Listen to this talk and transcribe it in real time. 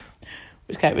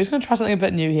Okay, we're just going to try something a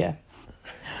bit new here.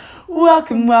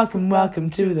 Welcome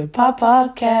to the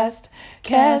podcast,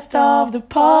 cast of the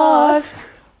pod.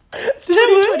 It's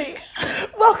 2020.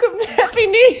 Welcome, Happy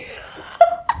New Year.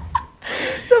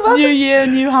 New year,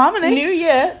 new harmonies. New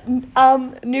year,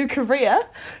 new career,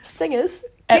 singers.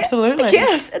 Absolutely.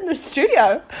 Yes, in the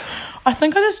studio. I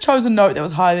think I just chose a note that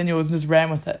was higher than yours and just ran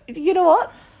with it. You know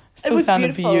what? Still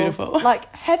sounded beautiful.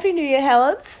 Like, Happy New Year,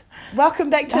 Helens. Welcome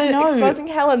back to Exposing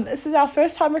Helen. This is our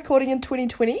first time recording in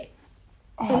 2020.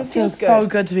 Oh, it feels so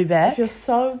good to be back.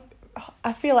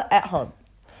 I feel at home.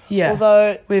 Yeah.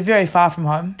 Although, we're very far from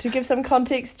home. To give some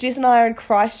context, Jess and I are in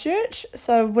Christchurch,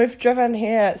 so we've driven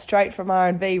here straight from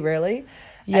R&B, really.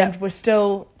 Yeah. And we're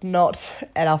still not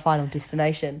at our final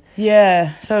destination.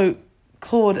 Yeah. So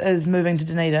Claude is moving to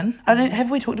Dunedin. Have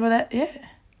we talked about that yet?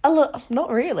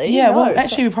 Not really. Yeah. No, well,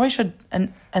 actually, we probably should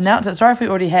announce it. Sorry if we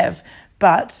already have,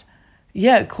 but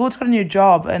yeah, Claude's got a new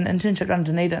job, an internship down in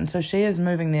Dunedin, so she is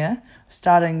moving there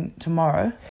starting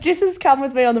tomorrow. Jess has come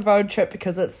with me on the road trip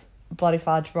because it's a bloody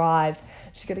far drive.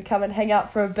 She's going to come and hang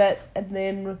out for a bit, and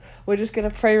then we're just going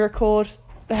to pre-record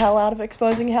the hell out of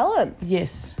Exposing Helen.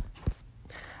 Yes.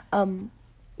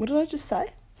 What did I just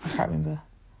say? I can't remember.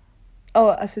 Oh,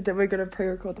 I said that we're going to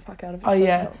pre-record the fuck out of Exposing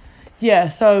Helen. Yeah,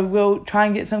 so we'll try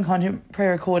and get some content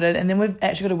pre-recorded, and then we've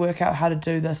actually got to work out how to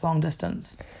do this long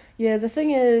distance. Yeah, the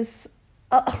thing is,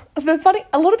 a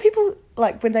lot of people,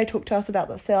 like, when they talk to us about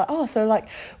this, they're like, oh, so, like,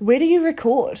 where do you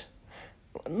record?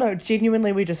 No,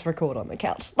 genuinely, we just record on the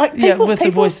couch. Like, people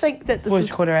think that this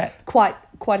is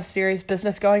quite a serious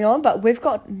business going on, but we've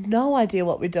got no idea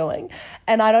what we're doing.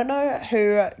 And I don't know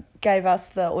who gave us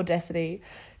the audacity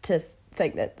to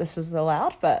think that this was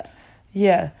allowed, but...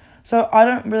 Yeah, so I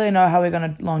don't really know how we're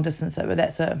going to long distance it, but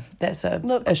that's a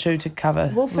issue to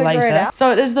cover we'll figure later. It out.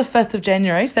 So it is the 5th of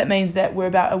January, so that means that we're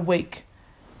about a week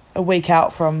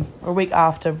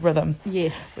after Rhythm.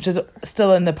 Yes. Which is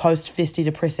still in the post-Festi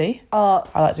Depressi, I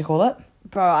like to call it.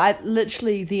 Bro,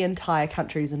 the entire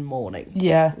country's in mourning.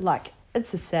 Yeah. Like,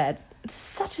 it's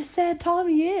such a sad time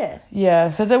of year. Yeah,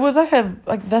 because it was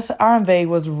this R&B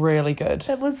was really good.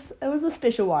 It was a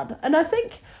special one. And I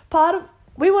think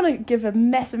we want to give a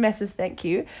massive thank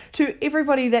you to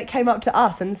everybody that came up to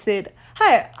us and said,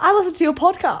 hey, I listened to your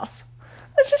podcast.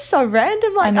 It's just so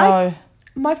random. Like, I know.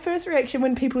 My first reaction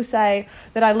when people say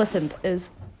that I listened is,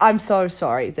 I'm so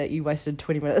sorry that you wasted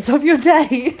 20 minutes of your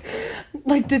day.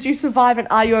 Like, did you survive and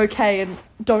are you okay? And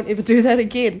don't ever do that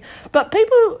again. But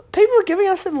people were giving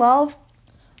us some love,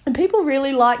 and people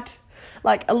really liked.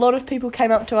 Like, a lot of people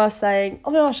came up to us saying, oh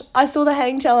my gosh, I saw the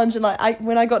hang challenge, and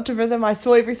when I got to Rhythm, I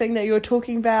saw everything that you were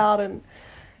talking about, and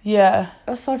yeah,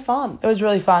 it was so fun. It was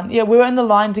really fun. Yeah, we were in the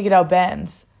line to get our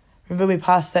bands. Remember we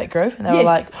passed that group and they were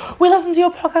like, we listened to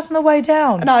your podcast on the way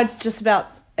down. And I just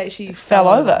about actually fell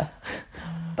over.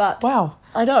 But wow.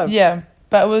 I know. Yeah,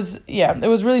 but it was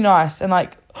really nice, and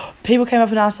like people came up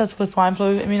and asked us for swine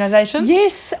flu immunisations.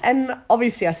 Yes, and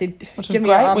obviously I said, which is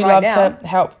great. We love to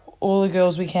help all the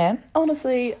girls we can.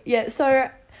 Honestly, yeah. So,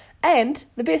 and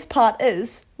the best part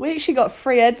is we actually got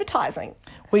free advertising.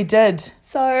 We did.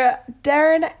 So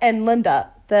Darren and Linda,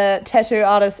 the tattoo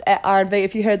artists at R&B,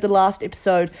 if you heard the last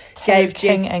episode, gave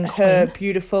Jess her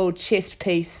beautiful chest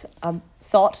piece,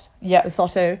 Thought. Yeah. The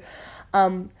Thotto.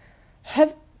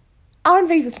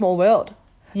 R&B's a small world.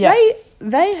 Yeah.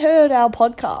 They heard our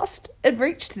podcast. It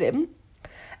reached them.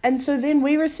 And so then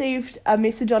we received a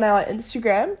message on our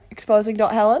Instagram,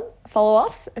 exposing.helen. Follow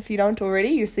us if you don't already.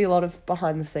 You see a lot of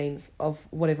behind the scenes of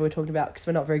whatever we're talking about because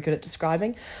we're not very good at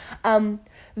describing.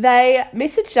 They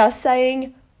messaged us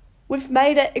saying, we've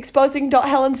made it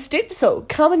exposing.helen stencil.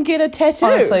 Come and get a tattoo.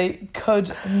 Honestly,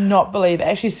 could not believe it.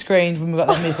 Actually screamed when we got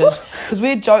that message because we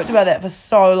had joked about that for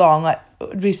so long. Like, it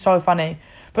would be so funny.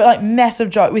 But, like, massive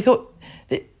joke. We thought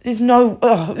there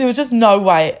was just no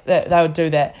way that they would do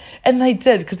that. And they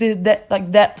did because they're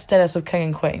that status of king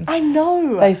and queen. I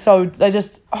know. So,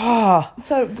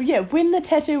 yeah, when the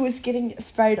tattoo was getting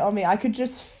sprayed on me, I could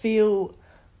just feel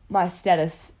my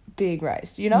status being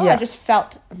raised, you know? Yeah. I just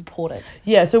felt important.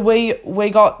 Yeah, so we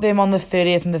got them on the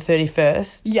 30th and the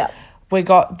 31st. Yeah. We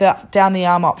got the down the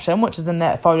arm option, which is in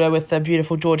that photo with the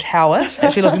beautiful George Howard,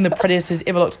 actually looking the prettiest he's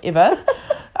ever looked ever.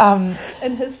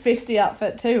 In his Festi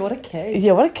outfit too, what a king.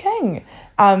 Yeah, what a king.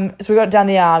 So we got it down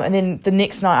the arm, and then the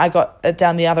next night I got it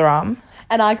down the other arm.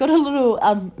 And I got a little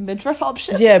midriff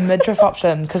option. Yeah, midriff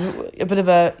option, because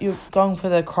you're going for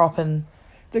the crop and...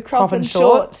 The crop and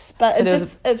shorts, but so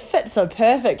it fit so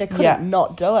perfect. I couldn't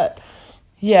not do it.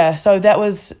 Yeah, so that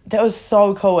was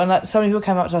so cool, and like so many people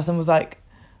came up to us and was like,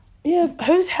 "Yeah,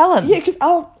 who's Helen?" Yeah, because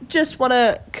I just want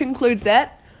to conclude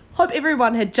that. Hope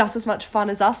everyone had just as much fun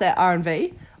as us at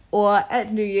R&V. or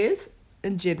at New Year's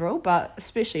in general, but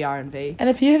especially R&V. And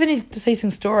if you have any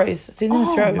deceasing stories, send them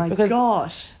through. Oh my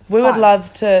gosh. We would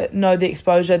love to know the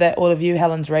exposure that all of you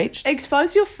Helens reached.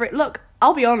 Expose your friend. Look,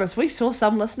 I'll be honest, we saw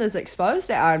some listeners exposed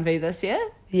at R&V this year.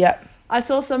 Yep. I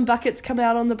saw some buckets come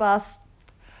out on the bus.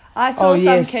 I saw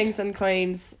some kings and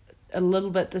queens a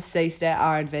little bit deceased at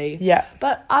R&V. Yeah.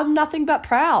 But I'm nothing but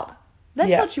proud.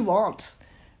 That's what you want.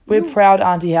 We're proud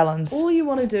Auntie Helens. All you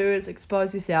want to do is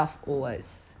expose yourself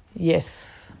always. Yes.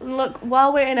 Look,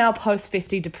 while we're in our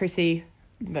post-Festi Depressi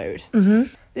mood,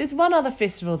 there's one other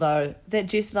festival, though, that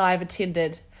Jess and I have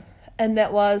attended, and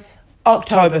that was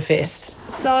Oktoberfest.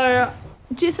 So,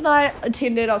 Jess and I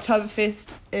attended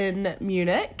Oktoberfest in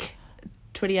Munich,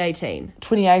 2018.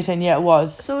 2018, yeah, it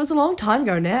was. So it was a long time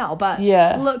ago now, but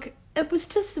look, it was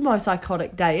just the most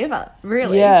iconic day ever,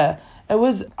 really. Yeah. It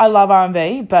was, I love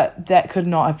R&B, but that could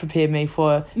not have prepared me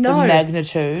for the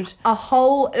magnitude.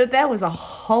 That was a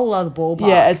whole other ballpark.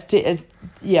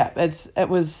 Yeah,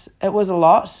 it was a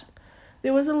lot.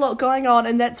 There was a lot going on,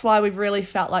 and that's why we really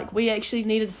felt like we actually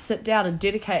needed to sit down and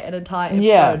dedicate an entire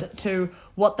episode to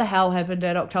what the hell happened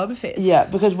at Oktoberfest. Yeah,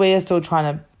 because we're still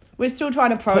trying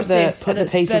to process put the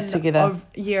pieces together. Over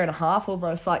a year and a half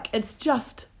almost. Like it's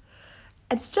just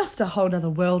a whole nother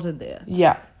world in there.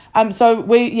 Yeah. So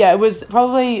it was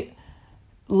probably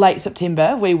late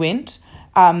September we went.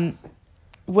 The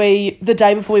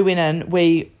day before we went in,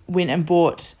 we went and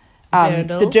bought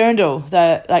the dirndl,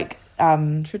 the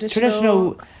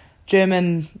traditional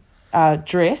German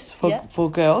dress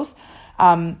for girls.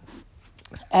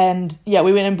 And yeah,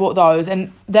 we went and bought those,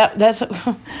 and that's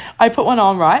I put one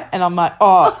on, right, and I'm like,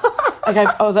 oh, okay.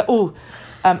 I was like, oh,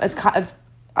 it's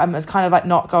kind of like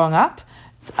not going up.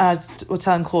 I was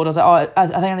telling Claude, I was like, oh, I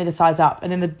think I need to size up.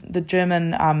 And then the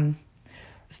German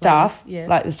staff,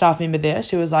 like the staff member there,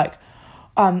 she was like,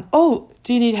 oh,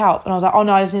 do you need help? And I was like, oh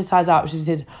no, I just need to size up. She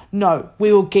said, no,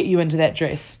 we will get you into that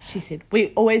dress. She said, we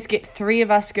always get 3 of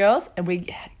us girls, and we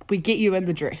get you in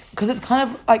the dress. Because it's kind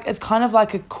of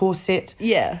like a corset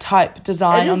type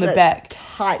design on the back.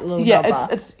 Tight little number.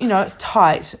 It's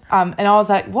tight. And I was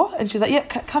like, what? And she's like, yeah,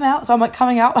 come out. So I'm like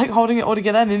coming out, like holding it all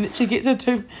together, and then she gets her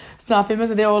 2 staff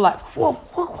members, and they're all like, whoa,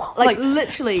 whoa, whoa, like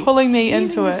literally pulling me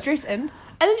into it. Dress in.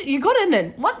 And then you got in,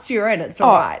 and once you're in, it's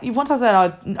all right. Once I said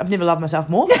I've never loved myself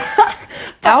more.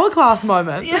 Hourglass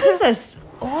moment. Yeah, there's this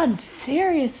one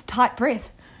serious tight breath.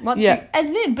 But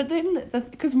then,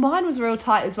 because mine was real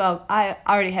tight as well, I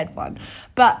already had one.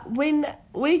 But when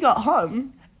we got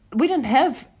home, we didn't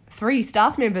have 3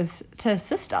 staff members to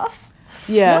assist us.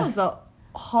 Yeah. That was a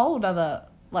whole other,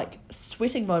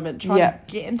 sweating moment trying to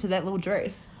get into that little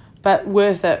dress. But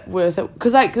worth it.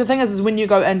 Because, the thing is when you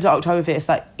go into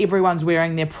Oktoberfest, everyone's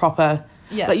wearing their proper...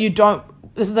 Yeah. You don't...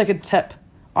 This is, a tip,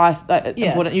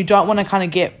 important. You don't want to kind of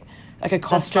get, a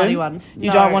costume. The ones.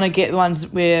 You don't want to get the ones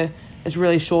where... It's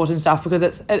really short and stuff because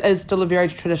it is still a very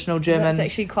traditional German. It's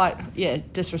actually quite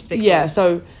disrespectful. Yeah,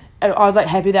 so I was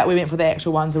happy that we went for the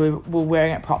actual ones and we were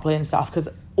wearing it properly and stuff because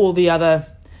all the other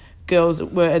girls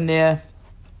were in their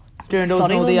dirndls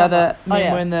and all the other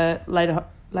men were in the lederhosen.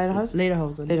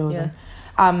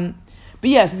 Lederhosen. But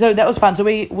yeah, so that was fun. So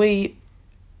we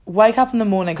wake up in the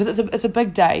morning because it's a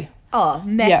big day. Oh,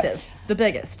 massive. Yeah. The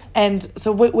biggest. And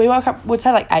so we woke up, we'd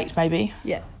say 8 maybe.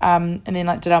 Yeah. And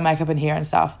then did our makeup in here and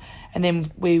stuff. And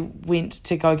then we went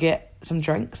to go get some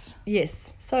drinks.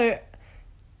 Yes. So,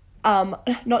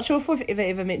 not sure if we've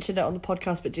ever mentioned it on the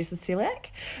podcast, but Jess is celiac.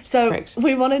 So correct.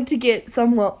 We wanted to get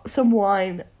some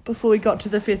wine before we got to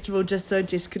the festival just so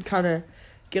Jess could kind of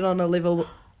get on a level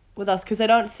with us because they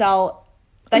don't sell...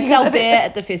 They sell beer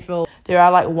at the festival. There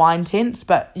are wine tents,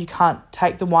 but you can't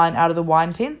take the wine out of the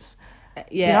wine tents.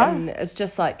 Yeah, and it's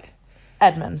just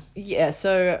admin. Yeah,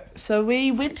 so we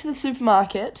went to the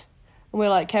supermarket and we're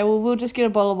like, okay, well, we'll just get a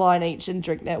bottle of wine each and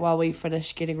drink that while we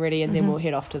finish getting ready and then we'll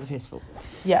head off to the festival.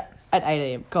 Yeah. At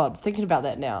 8 a.m. God, thinking about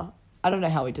that now, I don't know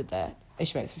how we did that.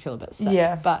 Actually makes me feel a bit sick.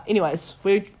 Yeah. But anyways,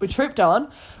 we trooped on.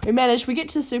 We get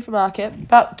to the supermarket.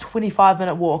 About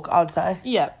 25-minute walk, I would say.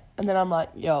 Yeah. And then I'm like,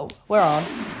 yo, we're on.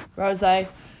 Rose,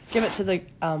 give it to the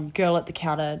girl at the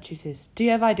counter. And she says, do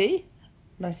you have ID?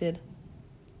 And I said,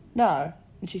 no.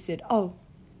 And she said, oh,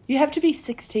 you have to be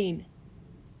 16.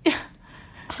 Yeah.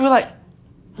 We were like,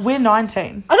 we're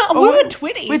 19. Oh, no, we're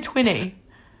 20. We're 20.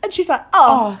 And she's like,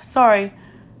 oh, sorry.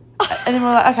 And then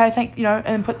we're like, okay,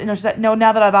 she's like, no,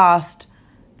 now that I've asked,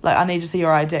 I need to see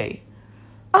your ID.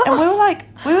 And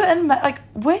we were in,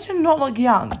 we do not look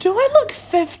young. Do I look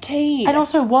 15? And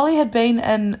also, Wally had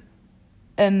been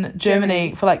in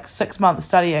Germany for 6 months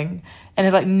studying and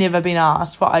had never been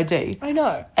asked for ID. I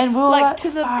know. And we were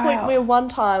to the point where one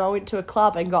time I went to a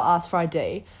club and got asked for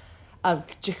ID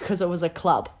because it was a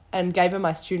club, and gave him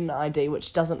my student ID,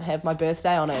 which doesn't have my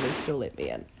birthday on it, and he still let me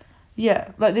in.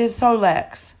 Yeah, like they're so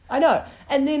lax. I know.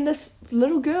 And then this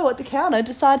little girl at the counter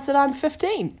decides that I'm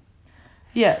 15.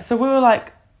 Yeah, so we were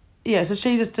like, so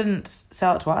she just didn't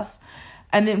sell it to us.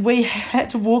 And then we had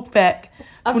to walk back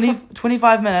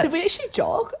 25 minutes. Did we actually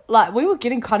jog? Like, we were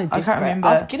getting kind of desperate. I can't remember.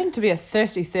 I was getting to be a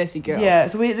thirsty girl. Yeah,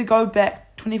 so we had to go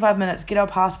back 25 minutes, get our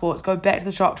passports, go back to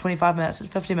the shop 25 minutes,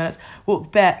 50 minutes,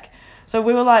 walk back. So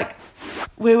we were like,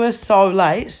 we were so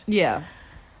late. Yeah.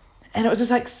 And it was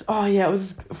just like, it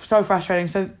was so frustrating.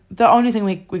 So the only thing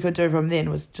we could do from then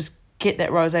was just get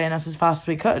that rosé in us as fast as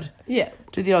we could. Yeah.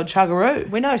 Do the old chuggaroo.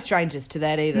 We're no strangers to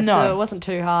that either, No. so it wasn't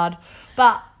too hard.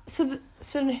 But, so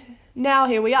now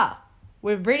here we are.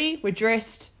 We're ready, we're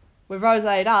dressed, we're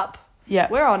roséed up. Yeah.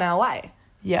 We're on our way.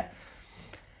 Yeah.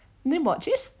 And then what,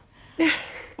 Jess?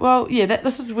 Well, yeah,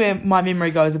 this is where my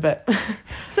memory goes a bit.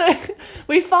 So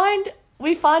we find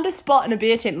a spot in a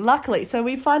beer tent, luckily. So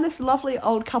we find this lovely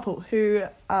old couple who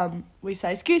we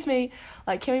say, excuse me,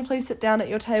 like, can we please sit down at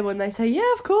your table? And they say,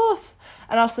 yeah, of course.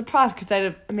 And I was surprised because they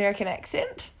had an American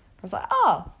accent. I was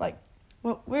like,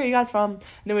 well, where are you guys from? And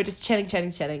then we're just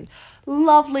chatting.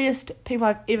 Loveliest people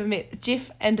I've ever met,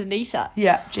 Jeff and Anita.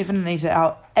 Yeah, Jeff and Anita,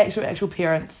 our actual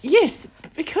parents. Yes,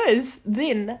 because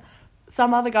then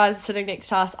some other guys are sitting next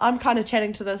to us. I'm kind of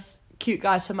chatting to this cute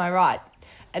guy to my right.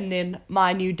 And then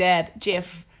my new dad,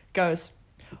 Jeff, goes,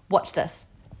 watch this.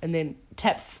 And then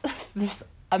taps this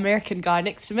American guy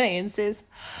next to me and says,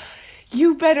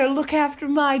 you better look after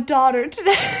my daughter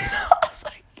today. I was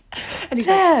like, and he's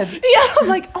Dad. like, yeah, I'm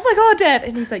like, oh my God, Dad.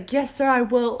 And he's like, yes, sir, I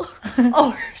will. And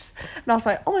I was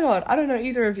like, oh my God, I don't know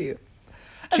either of you.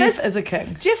 And Jeff is a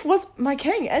king. Jeff was my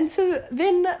king. And so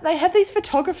then they have these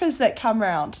photographers that come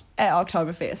round at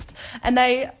Oktoberfest.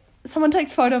 And someone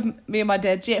takes a photo of me and my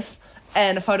dad, Jeff,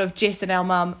 and a photo of Jess and our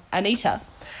mum, Anita.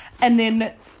 And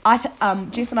then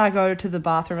Jess and I go to the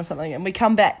bathroom or something, and we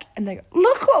come back, and they go,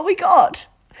 look what we got.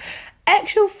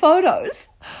 Actual photos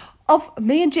of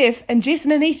me and Jeff and Jess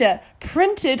and Anita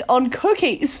printed on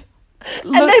cookies.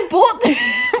 Look, and they bought them.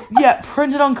 Yeah,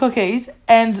 printed on cookies,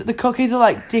 and the cookies are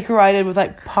like decorated with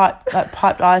like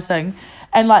piped icing.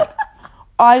 And like,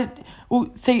 bear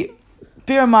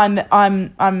in mind that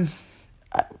I'm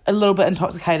a little bit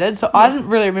intoxicated, so yes. I didn't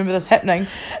really remember this happening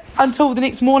until the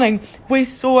next morning. We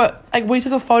saw it, like, we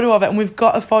took a photo of it, and we've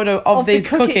got a photo of these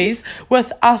cookies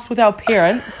with our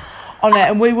parents on it,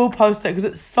 and we will post it because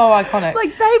it's so iconic.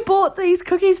 Like, they bought these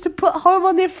cookies to put home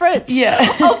on their fridge. Yeah.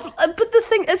 But the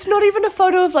thing, it's not even a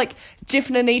photo of like Jeff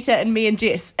and Anita and me and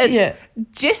Jess. It's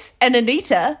Jess and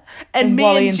Anita and me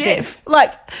Wally and Jeff.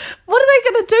 Like, what are they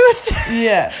going to do with it?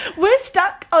 Yeah. We're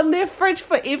stuck on their fridge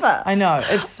forever. I know.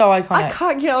 It's so iconic. I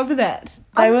can't get over that.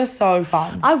 They were so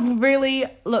fun.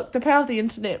 Look, the power of the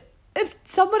internet. If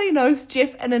somebody knows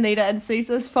Jeff and Anita and sees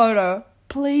this photo,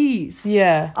 please.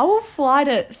 Yeah. I will fly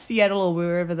to Seattle or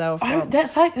wherever they were from.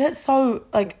 That's so,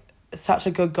 like, such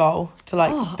a good goal to,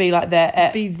 like, be like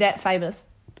that. Be that famous.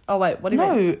 Oh, wait, what do you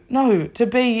mean? No, to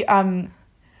be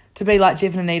like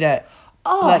Jeff and Anita.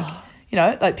 Oh. Like, you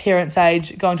know, like parents'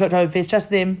 age, going to Oktoberfest, just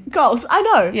them. Goals, I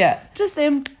know. Yeah. Just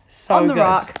them so on the good.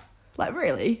 rock. Like,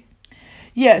 really?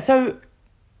 Yeah, so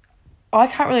I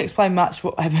can't really explain much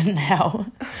what happened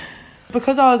now.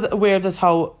 Because I was aware of this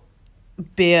whole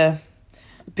beer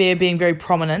being very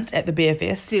prominent at the beer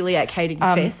fest. Celiac hating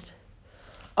fest.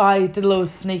 I did a little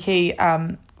sneaky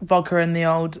vodka in the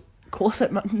old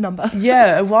corset number.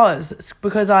 Yeah, it was. It's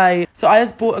because I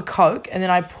just bought a Coke, and then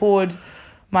I poured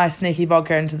my sneaky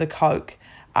vodka into the Coke,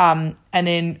 and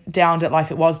then downed it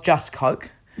like it was just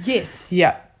Coke. Yes.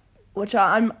 Yeah. Which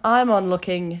I'm on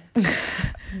looking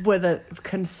with a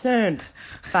concerned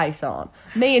face on.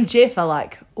 Me and Jeff are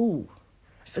like, ooh.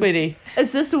 Sweetie.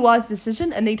 Is this a wise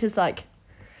decision? Anita's like,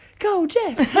 go,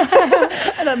 Jeff.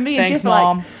 And me and Thanks, Jeff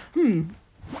are Mom. like,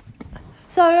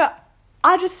 So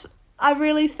I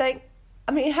really think,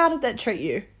 I mean, how did that treat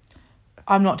you?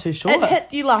 I'm not too sure. It hit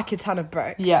you like a ton of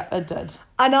bricks. Yeah, it did.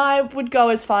 And I would go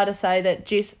as far to say that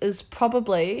Jess is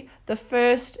probably the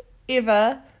first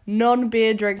ever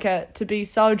non-beer drinker to be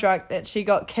so drunk that she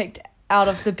got kicked out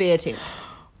of the beer tent.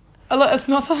 It's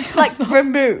not something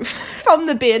removed from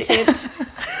the beer tent.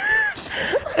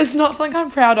 It's not something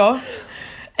I'm proud of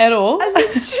at all. And then,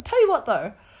 tell you what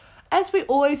though, as we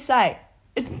always say,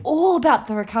 it's all about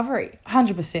the recovery.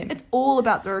 100%. It's all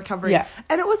about the recovery. Yeah.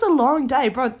 And it was a long day,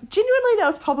 bro. Genuinely, that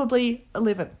was probably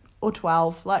 11 or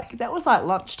 12. Like, that was like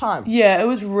lunchtime. Yeah, it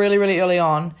was really, really early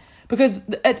on. Because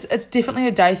it's definitely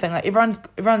a day thing. Like,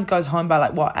 everyone goes home by,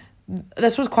 like, what?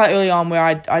 This was quite early on where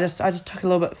I just took it a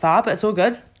little bit far, but it's all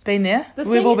good. been there.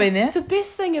 We've all been there. The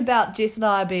best thing about Jess and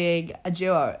I being a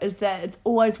duo is that it's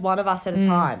always one of us at a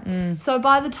time. So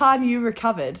by the time you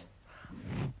recovered,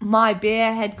 my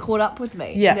beer had caught up with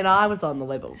me. Yeah. And then I was on the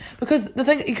level. Because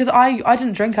I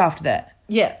didn't drink after that.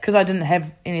 Yeah. Because I didn't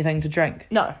have anything to drink.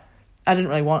 No. I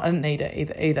didn't need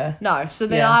it either. No. So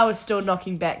then I was still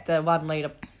knocking back the 1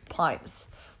 litre pints,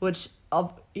 which,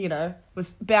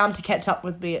 was bound to catch up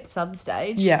with me at some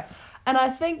stage. Yeah. And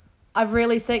I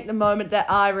really think the moment that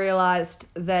I realised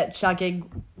that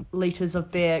chugging litres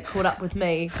of beer caught up with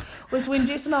me was when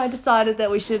Jess and I decided that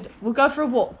we'll go for a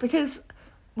walk, because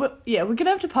we're going to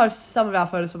have to post some of our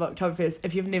photos from Oktoberfest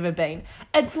if you've never been.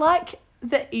 It's like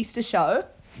the Easter show,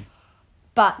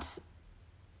 but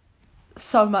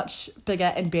so much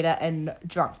bigger and better and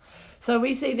drunk. So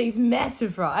we see these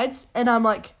massive rides, and I'm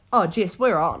like, oh, Jess,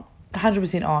 we're on.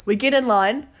 100% on. We get in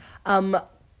line,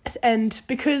 and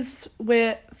because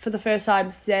we're, for the first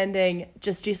time, standing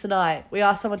just Jess and I, we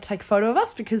asked someone to take a photo of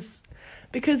us, because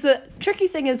the tricky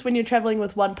thing is when you're travelling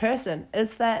with one person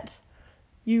is that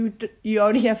you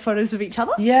only have photos of each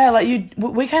other. Yeah,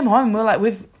 we came home and we're like,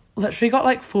 we've literally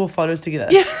got 4 photos together.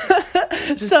 Yeah.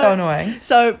 Which is so annoying.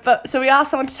 So we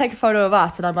asked someone to take a photo of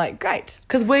us, and I'm like, great.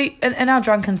 Because we, in our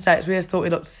drunken states, we just thought we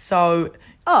looked so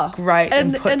great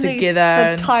and put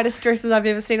together. The tightest dresses I've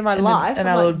ever seen in my life. And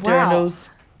our little dirndls.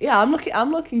 Yeah,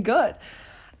 I'm looking good.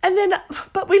 And then,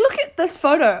 but we look at this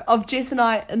photo of Jess and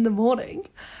I in the morning,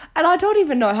 and I don't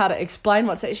even know how to explain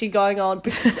what's actually going on,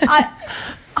 because I'm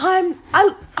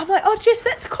like, oh, Jess,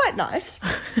 that's quite nice.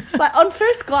 Like, on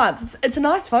first glance, it's a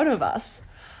nice photo of us,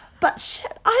 but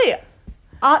shit,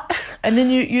 and then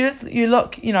you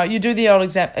look, you do the old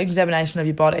examination of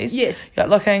your bodies. Yes. You're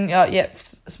looking, yep,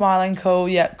 smiling, cool,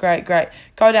 yep, great.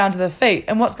 Go down to the feet,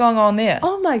 and what's going on there?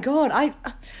 Oh my God,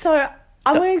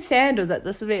 I'm wearing sandals at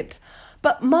this event,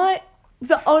 but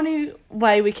the only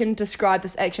way we can describe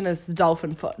this action is the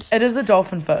dolphin foot. It is the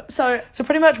dolphin foot. So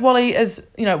pretty much Wally is,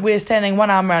 we're standing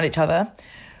one arm around each other.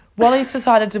 Wally's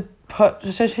decided to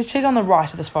she's on the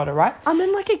right of this photo, right? I'm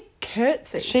in like a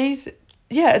curtsy.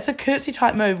 It's a curtsy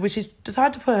type move where she's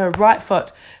decided to put her right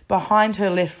foot behind her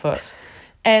left foot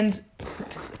and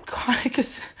kind of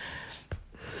just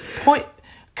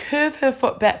curve her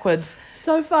foot backwards.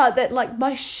 So far that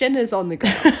my shin is on the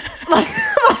ground.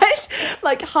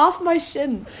 like half my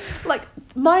shin. Like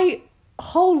my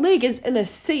whole leg is in a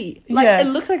C. It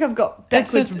looks like I've got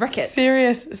backwards rickets.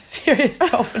 Serious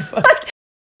dolphin foot.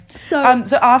 So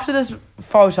after this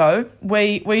photo,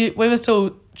 we were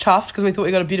still chuffed because we thought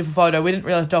we got a beautiful photo. We didn't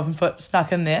realise dolphin foot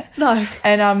snuck in there. No.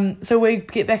 And so we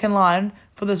get back in line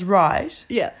for this ride.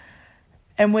 Yeah.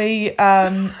 And we I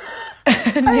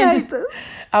hate this.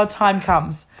 Our time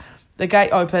comes. The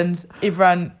gate opens,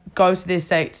 everyone goes to their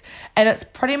seats, and it's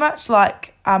pretty much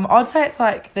like I'd say it's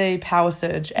like the power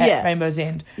surge at Rainbow's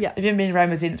End. Yeah. If you've been to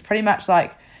Rainbow's End, it's pretty much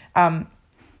like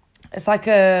it's like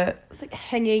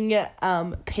hanging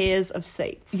pairs of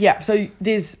seats. Yeah, so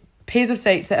there's pairs of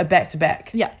seats that are back to back.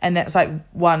 Yeah. And that's like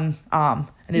one arm.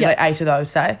 And there's 8 of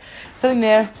those, say. Sitting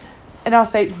there in our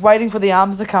seats waiting for the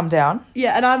arms to come down.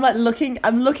 Yeah, and I'm looking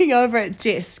over at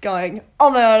Jess going, oh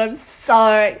my God, I'm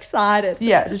so excited.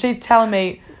 Yeah, so she's telling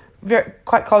me,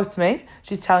 quite close to me,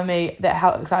 she's telling me that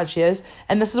how excited she is.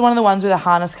 And this is one of the ones where the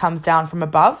harness comes down from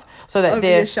above. So that over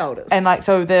your shoulders. And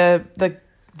so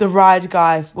the ride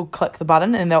guy will click the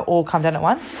button and they'll all come down at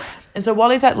once. And so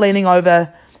Wally's leaning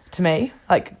over to me,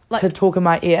 like to talk in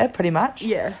my ear, pretty much.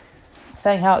 Yeah.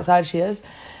 Saying how excited she is.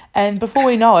 And before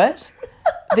we know it,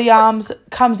 the arms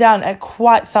come down at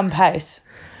quite some pace.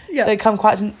 Yeah. They come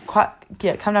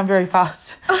come down very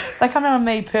fast. They come down on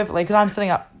me perfectly because I'm sitting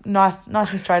up nice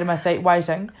and straight in my seat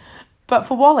waiting. But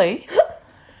for Wally,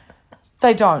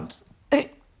 they don't.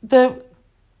 The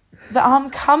arm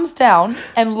comes down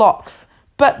and locks.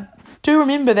 But do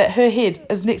remember that her head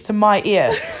is next to my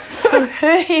ear. So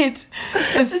her head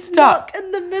is stuck. Not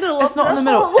in the middle. It's not in the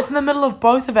middle. It's in the middle of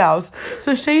both of ours.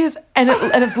 So she is, and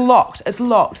it's locked. It's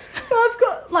locked. So I've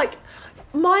got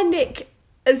my neck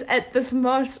is at this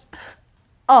most,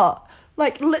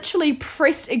 literally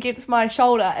pressed against my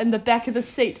shoulder in the back of the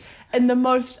seat in the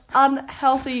most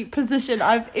unhealthy position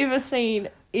I've ever seen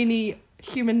any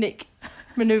human neck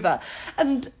maneuver,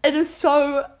 and it is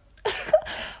so.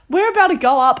 We're about to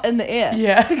go up in the air.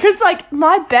 Yeah. Because,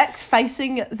 my back's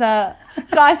facing the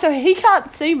guy, so he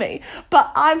can't see me. But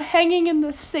I'm hanging in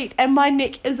the seat, and my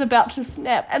neck is about to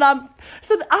snap. And I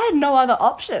had no other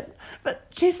option. But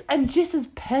Jess is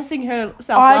pissing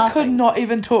herself laughing. I could not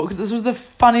even talk, because this was the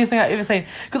funniest thing I've ever seen.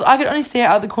 Because I could only see it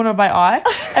out the corner of my eye.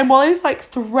 And Wally's,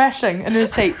 thrashing in her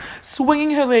seat,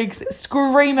 swinging her legs,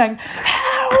 screaming,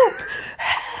 help!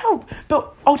 help.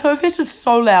 But Oktoberfest is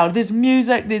so loud. There's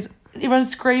music, there's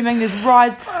everyone's screaming, there's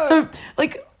rides. So,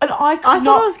 like, and I thought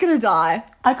I was going to die.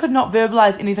 I could not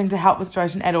verbalise anything to help the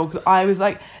situation at all because I was,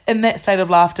 like, in that state of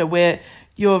laughter where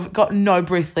you've got no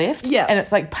breath left. Yeah. And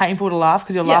it's, like, painful to laugh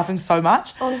because you're laughing so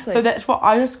much. Honestly. So that's what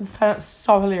I just found it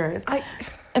so hilarious.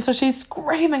 And so she's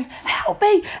screaming, help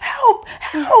me, help.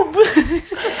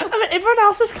 I mean, everyone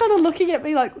else is kind of looking at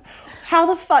me like, how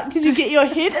the fuck did you get your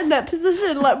head in that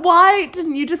position? Like, why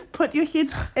didn't you just put your head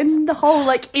in the hole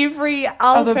like every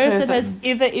other person has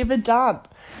ever done?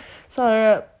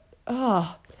 So,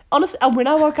 honestly, when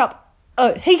I woke up,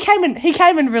 he came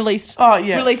and released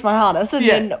released my harness, and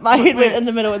then my head went in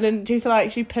the middle, and then Jess and I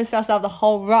actually pissed ourselves the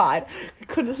whole ride. I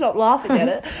couldn't stop laughing at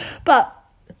it. But,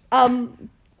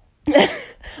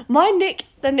 my neck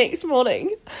the next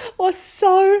morning was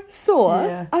so sore.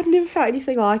 Yeah. I've never felt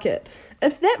anything like it.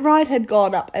 If that ride had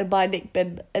gone up and my neck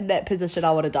been in that position,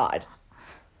 I would have died.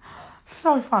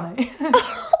 So funny.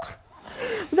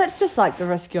 That's just like the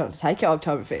risk you want to take at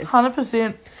Oktoberfest.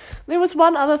 100%. There was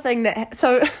one other thing that...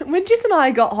 So, when Jess and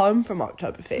I got home from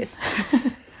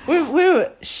Oktoberfest, we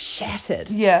were shattered.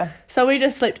 Yeah. So, we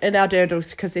just slept in our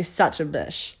dirndls because they're such a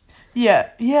mish. Yeah,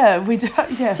 we did.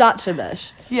 Yeah. Such a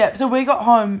mish. Yeah, so we got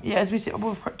home, as we said,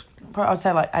 I'd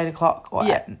say like 8 o'clock or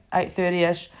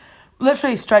 8:30ish.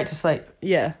 Literally straight to sleep.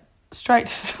 Yeah. Straight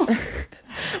to sleep.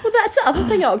 Well, that's the other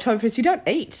thing at Oktoberfest. You don't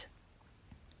eat.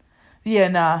 Yeah,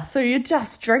 nah. So, you're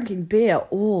just drinking beer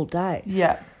all day.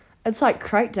 Yeah. It's like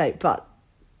crate date, but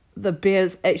the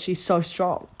beer's actually so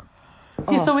strong.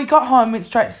 Yeah, so we got home, went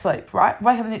straight to sleep, right?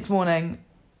 Wake up the next morning,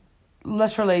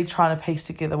 literally trying to piece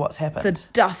together what's happened. The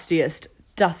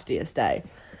dustiest day.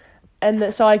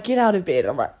 And so I get out of bed,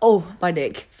 I'm like, oh, my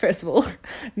neck, first of all.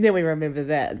 And then we remember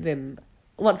that. And then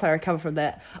once I recover from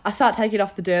that, I start taking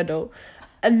off the dirndl.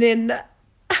 And then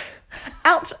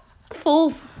out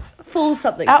falls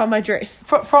something from my dress.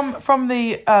 From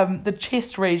the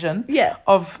chest region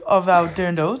of our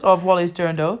dirndls, of Wally's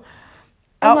dirndl.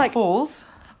 Out falls.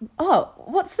 Oh,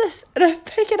 what's this? And I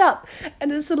pick it up,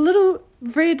 and it's a little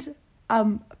red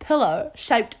pillow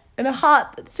shaped in a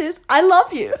heart that says, I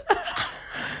love you.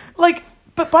 Like,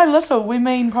 but by little, we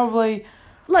mean probably...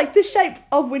 Like the shape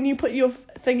of when you put your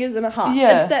fingers in a heart.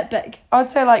 Yeah. It's that big. I'd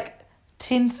say like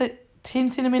 10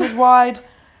 centimetres wide,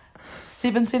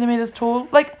 7 centimetres tall.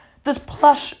 Like, this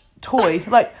plush toy,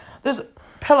 like this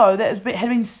pillow that had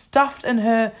been stuffed in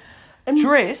her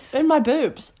dress. In my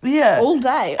boobs. Yeah. All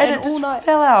day and and it all just night.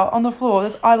 fell out on the floor,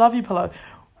 this I love you pillow.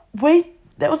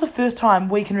 That was the first time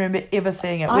we can remember ever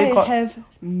seeing it. I have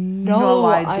no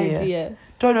idea.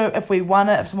 Don't know if we won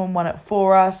it, if someone won it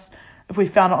for us, if we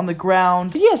found it on the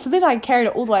ground. Yeah, so then I carried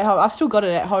it all the way home. I've still got it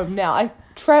at home now. I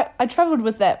travelled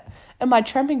with that in my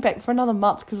tramping bag for another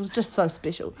month because it was just so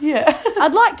special. Yeah.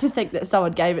 I'd like to think that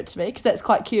someone gave it to me because that's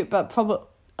quite cute, but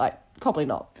probably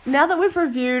not. Now that we've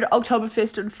reviewed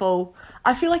Oktoberfest in full,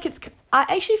 I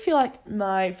actually feel like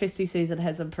my Festi season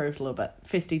has improved a little bit.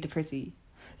 Festi, Depressi.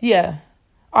 Yeah,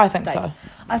 I think so.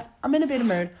 I'm in a better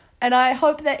mood. And I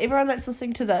hope that everyone that's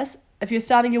listening to this, if you're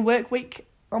starting your work week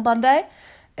on Monday,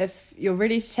 if you're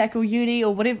ready to tackle uni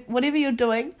or whatever you're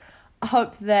doing, I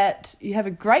hope that you have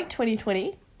a great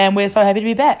 2020. And we're so happy to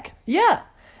be back. Yeah.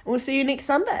 We'll see you next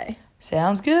Sunday.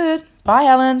 Sounds good. Bye,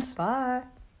 Helens. Bye.